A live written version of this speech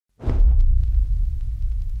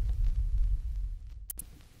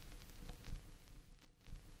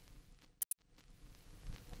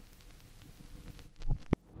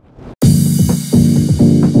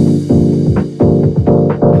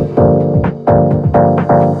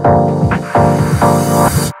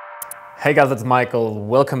Hey guys, it's Michael.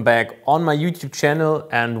 Welcome back on my YouTube channel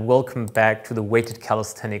and welcome back to the Weighted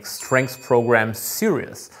Calisthenics Strengths Program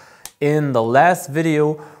series. In the last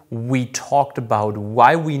video, we talked about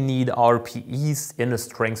why we need RPEs in a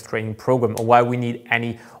strength training program or why we need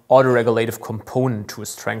any autoregulative component to a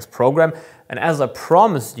strength program. And as I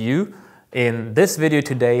promised you, in this video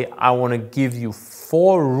today, I want to give you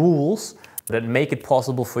 4 rules that make it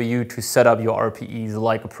possible for you to set up your RPEs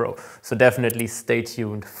like a pro. So definitely stay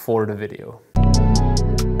tuned for the video.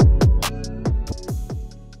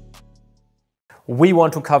 We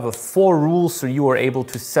want to cover 4 rules so you are able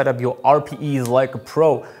to set up your RPEs like a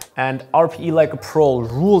pro. And RPE like a pro,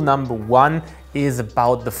 rule number 1 is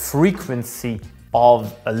about the frequency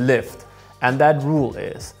of a lift. And that rule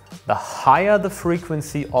is, the higher the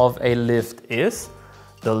frequency of a lift is,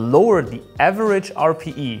 the lower the average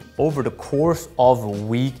RPE over the course of a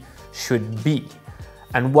week should be.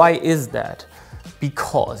 And why is that?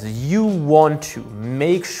 Because you want to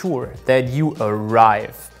make sure that you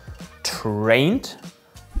arrive trained,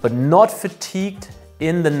 but not fatigued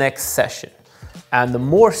in the next session. And the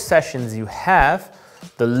more sessions you have,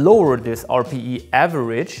 the lower this RPE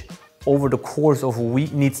average over the course of a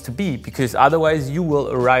week needs to be, because otherwise you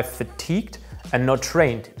will arrive fatigued and not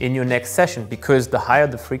trained in your next session, because the higher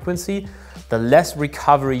the frequency, the less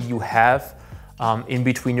recovery you have in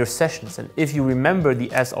between your sessions. And if you remember the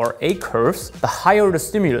SRA curves, the higher the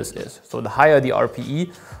stimulus is, so the higher the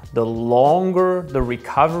RPE, the longer the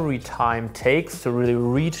recovery time takes to really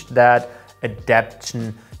reach that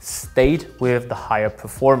adaptation state with the higher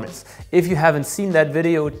performance. If you haven't seen that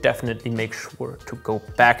video, definitely make sure to go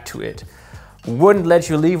back to it. Wouldn't let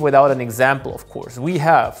you leave without an example, of course. We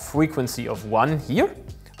have frequency of 1 here,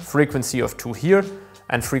 frequency of 2 here,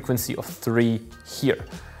 and frequency of 3 here.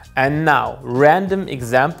 And now, random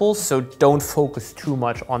examples, so don't focus too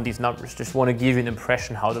much on these numbers. Just want to give you an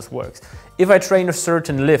impression how this works. If I train a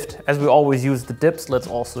certain lift, as we always use the dips, let's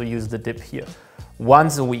also use the dip here.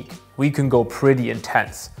 Once a week, we can go pretty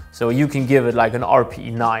intense. So you can give it like an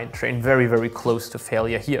RPE 9, train very, very close to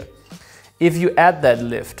failure here. If you add that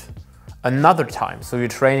lift another time, so you're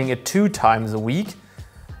training it 2 times a week,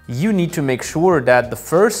 you need to make sure that the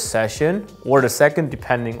first session or the second,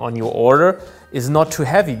 depending on your order, is not too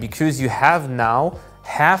heavy, because you have now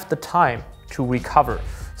half the time to recover.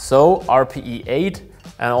 So RPE 8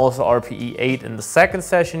 and also RPE 8 in the second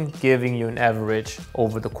session, giving you an average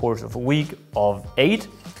over the course of a week of 8.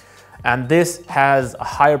 And this has a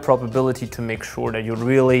higher probability to make sure that you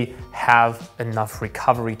really have enough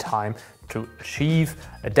recovery time to achieve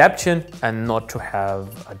adaptation and not to have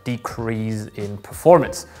a decrease in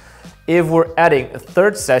performance. If we're adding a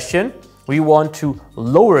third session, we want to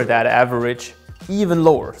lower that average even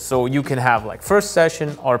lower. So you can have like first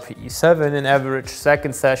session, RPE 7 in average,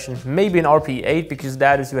 second session, maybe an RPE 8, because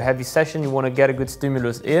that is your heavy session, you want to get a good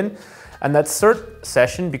stimulus in. And that third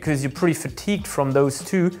session, because you're pretty fatigued from those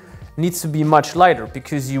 2, needs to be much lighter,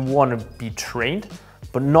 because you want to be trained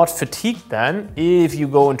but not fatigued then if you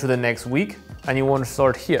go into the next week and you want to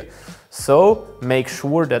start here. So make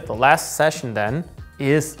sure that the last session then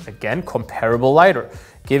is again comparable lighter,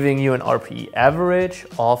 giving you an RPE average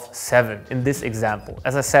of 7 in this example.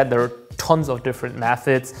 As I said, there are tons of different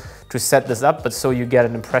methods to set this up, but so you get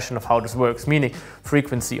an impression of how this works, meaning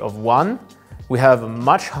frequency of 1, we have a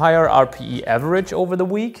much higher RPE average over the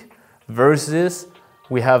week versus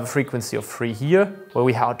we have a frequency of 3 here, where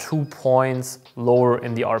we have 2 points lower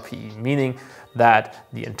in the RPE, meaning that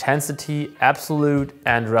the intensity, absolute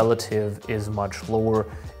and relative, is much lower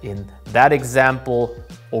in that example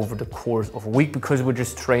over the course of a week, because we're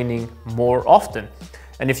just training more often.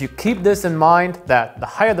 And if you keep this in mind, that the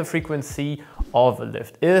higher the frequency of a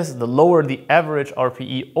lift is, the lower the average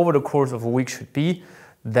RPE over the course of a week should be,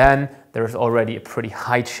 then there's already a pretty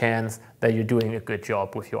high chance that you're doing a good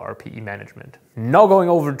job with your RPE management. Now going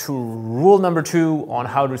over to rule number 2 on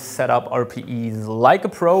how to set up RPEs like a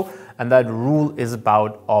pro, and that rule is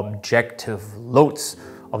about objective loads.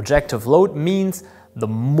 Objective load means the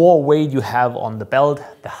more weight you have on the belt,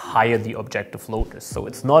 the higher the objective load is. So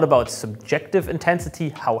it's not about subjective intensity,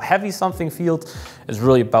 how heavy something feels, it's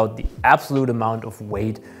really about the absolute amount of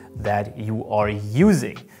weight that you are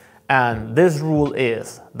using. And this rule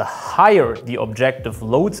is, the higher the objective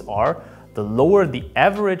loads are, the lower the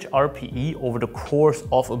average RPE over the course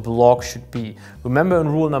of a block should be. Remember, in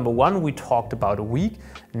rule number 1, we talked about a week.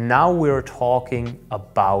 Now we're talking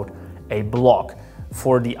about a block.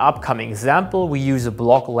 For the upcoming example, we use a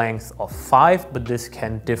block length of 5, but this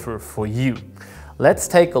can differ for you. Let's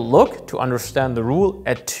take a look to understand the rule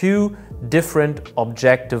at 2 different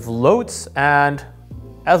objective loads, and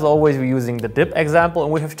as always, we're using the dip example,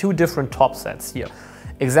 and we have 2 different top sets here.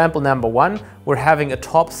 Example number 1, we're having a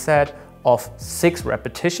top set of 6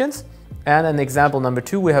 repetitions. And in example number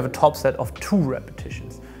 2, we have a top set of 2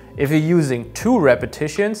 repetitions. If you're using 2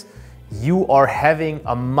 repetitions, you are having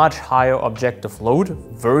a much higher objective load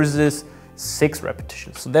versus 6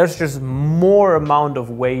 repetitions. So there's just more amount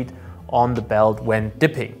of weight on the belt when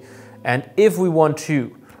dipping. And if we want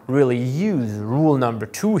to really use rule number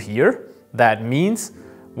 2 here, that means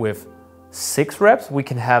with 6 reps, we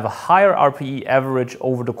can have a higher RPE average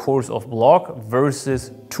over the course of block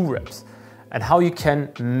versus 2 reps. And how you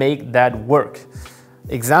can make that work.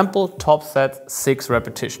 Example, top set 6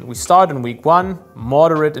 repetition. We start in week 1,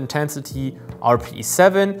 moderate intensity, RPE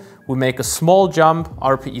 7. We make a small jump,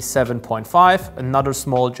 RPE 7.5, another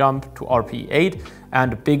small jump to RPE 8,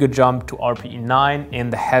 and a bigger jump to RPE 9 in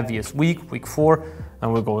the heaviest week, week 4.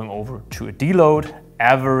 And we're going over to a deload,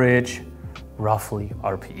 average, roughly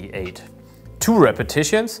RPE 8. 2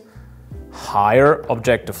 repetitions, higher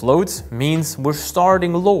objective loads means we're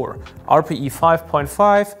starting lower. RPE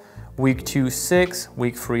 5.5, week 2, 6,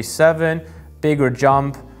 week 3, 7, bigger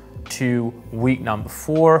jump to week number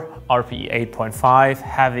 4, RPE 8.5,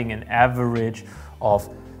 having an average of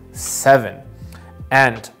 7.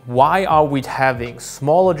 And why are we having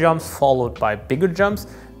smaller jumps followed by bigger jumps?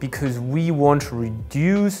 Because we want to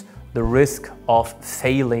reduce the risk of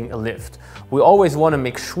failing a lift. We always want to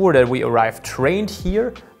make sure that we arrive trained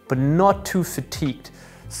here, but not too fatigued.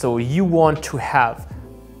 So you want to have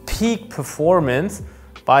peak performance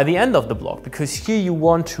by the end of the block, because here you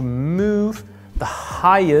want to move the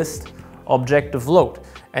highest objective load.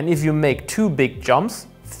 And if you make 2 big jumps,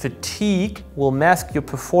 fatigue will mask your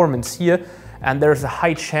performance here, and there's a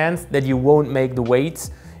high chance that you won't make the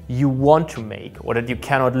weights you want to make, or that you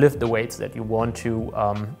cannot lift the weights that you want to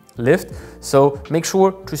lift. So make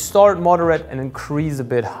sure to start moderate and increase a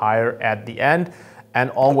bit higher at the end,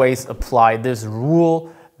 and always apply this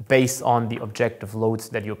rule based on the objective loads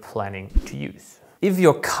that you're planning to use. If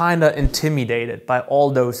you're kind of intimidated by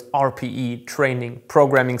all those RPE training,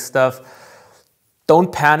 programming stuff,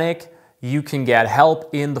 don't panic. You can get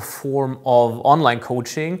help in the form of online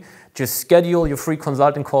coaching. Just schedule your free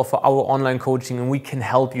consulting call for our online coaching, and we can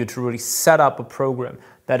help you to really set up a program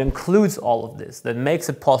that includes all of this, that makes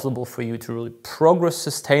it possible for you to really progress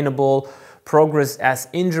sustainable, progress as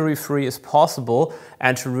injury-free as possible,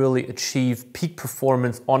 and to really achieve peak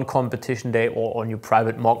performance on competition day or on your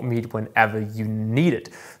private mock meet whenever you need it.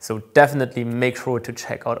 So definitely make sure to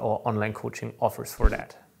check out our online coaching offers for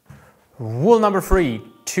that. Rule number 3,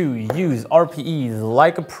 to use RPEs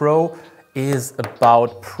like a pro, is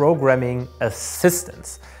about programming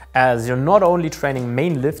assistance. As you're not only training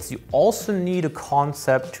main lifts, you also need a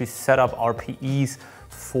concept to set up RPEs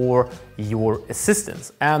for your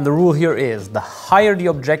assistance. And the rule here is the higher the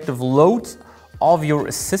objective loads of your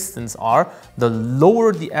assistance are, the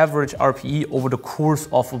lower the average RPE over the course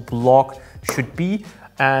of a block should be.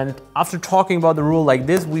 And after talking about the rule like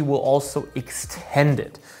this, we will also extend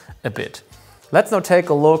it a bit. Let's now take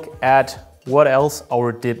a look at what else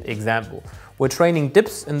our dip example. We're training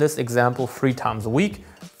dips in this example 3 times a week.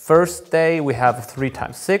 First day we have a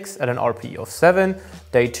 3x6 at an RPE of 7.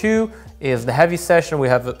 Day 2 is the heavy session. We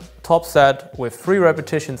have a top set with 3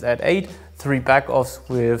 repetitions at 8, 3 back-offs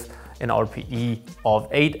with an RPE of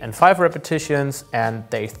 8 and 5 repetitions, and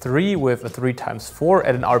day 3 with a 3x4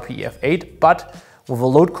 at an RPE of 8, but with a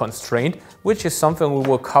load constraint, which is something we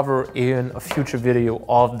will cover in a future video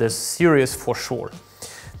of this series for sure.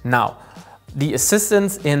 Now, the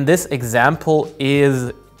assistance in this example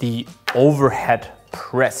is the overhead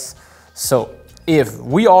press. So if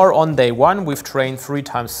we are on day 1, we've trained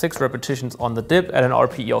 3x6 repetitions on the dip at an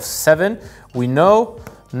RPE of 7, we know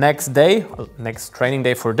next day, next training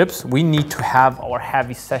day for dips, we need to have our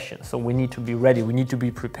heavy session. So we need to be ready, we need to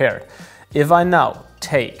be prepared. If I now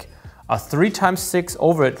take a 3x6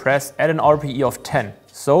 overhead press at an RPE of 10,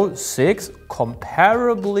 so 6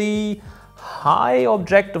 comparably high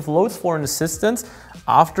objective loads for an assistance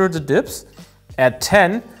after the dips at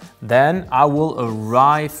 10, then I will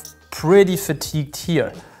arrive pretty fatigued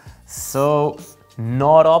here. So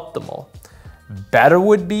not optimal. Better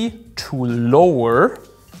would be to lower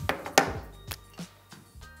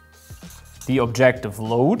the objective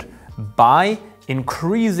load by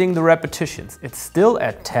increasing the repetitions. It's still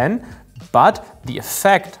at 10, but the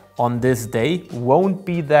effect on this day won't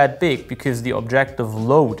be that big because the objective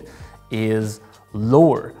load is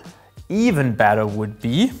lower. Even better would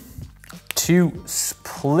be to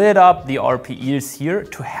split up the RPEs here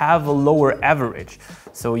to have a lower average.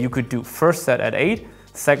 So you could do first set at 8,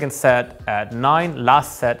 second set at 9,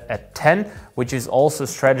 last set at 10, which is also a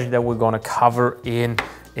strategy that we're going to cover in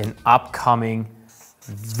an upcoming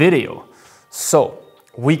video. So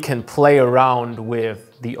we can play around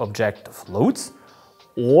with the objective loads,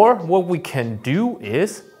 or what we can do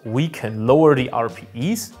is we can lower the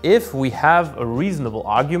RPEs if we have a reasonable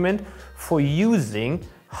argument for using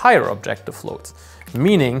higher objective loads.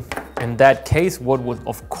 Meaning, in that case, what would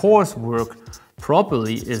of course work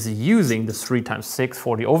properly is using the 3x6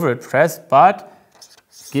 for the overhead press, but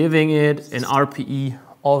giving it an RPE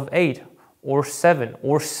of 8 or 7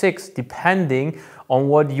 or 6, depending on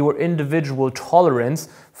what your individual tolerance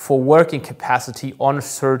for working capacity on a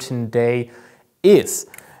certain day is.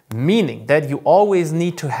 Meaning that you always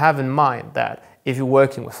need to have in mind that if you're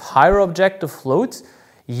working with higher objective loads,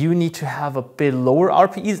 you need to have a bit lower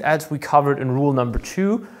RPEs, as we covered in rule number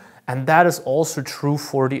 2, and that is also true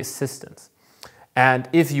for the assistance. And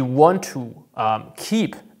if you want to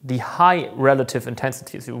keep the high relative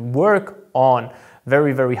intensities, you work on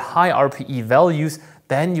very, very high RPE values,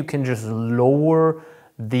 then you can just lower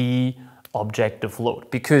the objective load.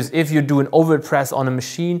 Because if you do an overhead press on a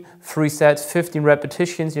machine, 3 sets, 15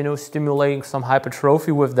 repetitions, you know, stimulating some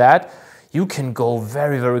hypertrophy with that, you can go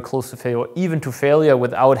very, very close to failure, even to failure,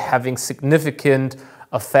 without having significant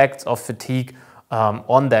effects of fatigue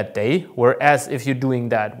on that day. Whereas if you're doing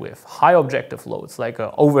that with high objective loads, like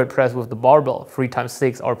an overhead press with the barbell,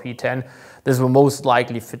 3x6 RPE 10, this will most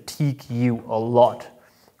likely fatigue you a lot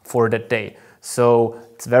for that day. So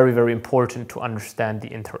it's very, very important to understand the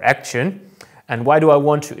interaction. And why do I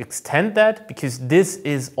want to extend that? Because this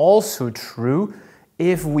is also true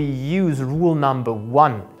if we use rule number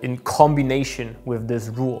 1 in combination with this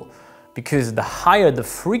rule. Because the higher the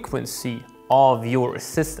frequency of your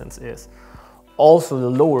assistance is, also the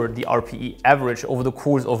lower the RPE average over the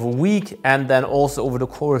course of a week, and then also over the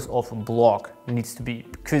course of a block needs to be.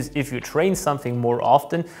 Because if you train something more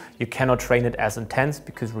often, you cannot train it as intense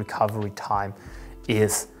because recovery time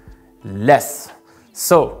is less.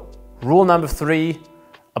 So rule number 3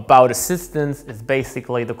 about assistance is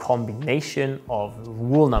basically the combination of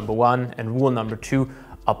rule number 1 and rule number 2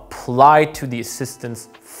 applied to the assistance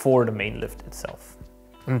for the main lift itself.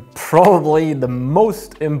 And probably the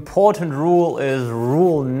most important rule is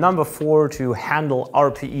rule number 4, to handle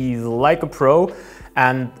RPEs like a pro.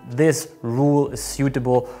 And this rule is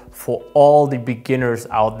suitable for all the beginners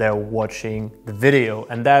out there watching the video.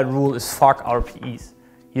 And that rule is fuck RPEs.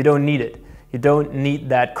 You don't need it. You don't need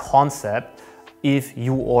that concept if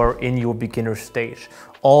you are in your beginner stage.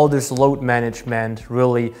 All this load management,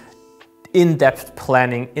 really in-depth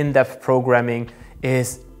planning, in-depth programming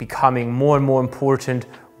is becoming more and more important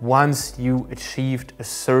once you achieved a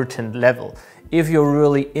certain level. If you're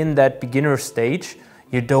really in that beginner stage,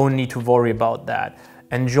 you don't need to worry about that.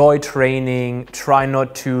 Enjoy training, try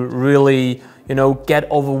not to really, get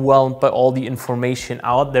overwhelmed by all the information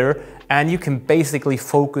out there, and you can basically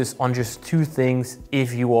focus on just 2 things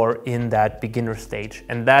if you are in that beginner stage,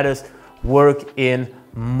 and that is work in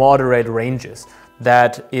moderate ranges.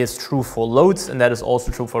 That is true for loads, and that is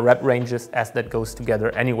also true for rep ranges, as that goes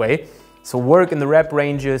together anyway. So work in the rep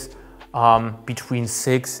ranges between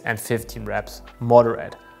 6 and 15 reps,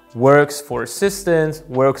 moderate. Works for assistance,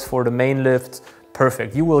 works for the main lifts,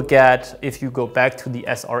 perfect. You will get, if you go back to the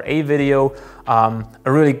SRA video, a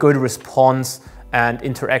really good response and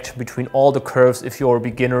interaction between all the curves if you're a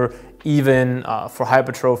beginner, even for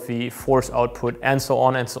hypertrophy, force output, and so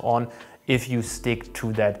on, if you stick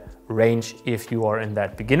to that range if you are in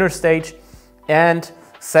that beginner stage. And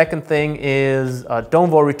second thing is, don't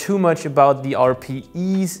worry too much about the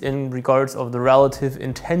RPEs in regards of the relative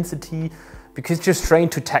intensity, because just train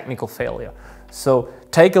to technical failure. So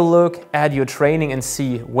take a look at your training and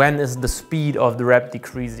see, when is the speed of the rep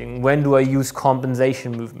decreasing? When do I use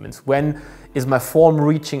compensation movements? When is my form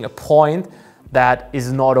reaching a point that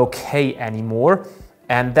is not okay anymore?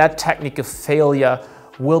 And that technical failure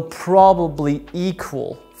will probably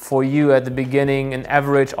equal for you at the beginning an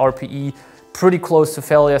average RPE pretty close to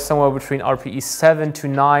failure, somewhere between RPE 7 to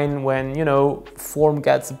 9 when, form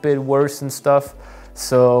gets a bit worse and stuff.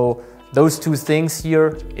 So those 2 things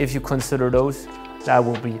here, if you consider those, that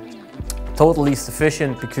will be totally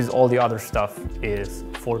sufficient, because all the other stuff is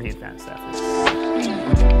for the advanced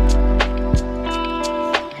athletes.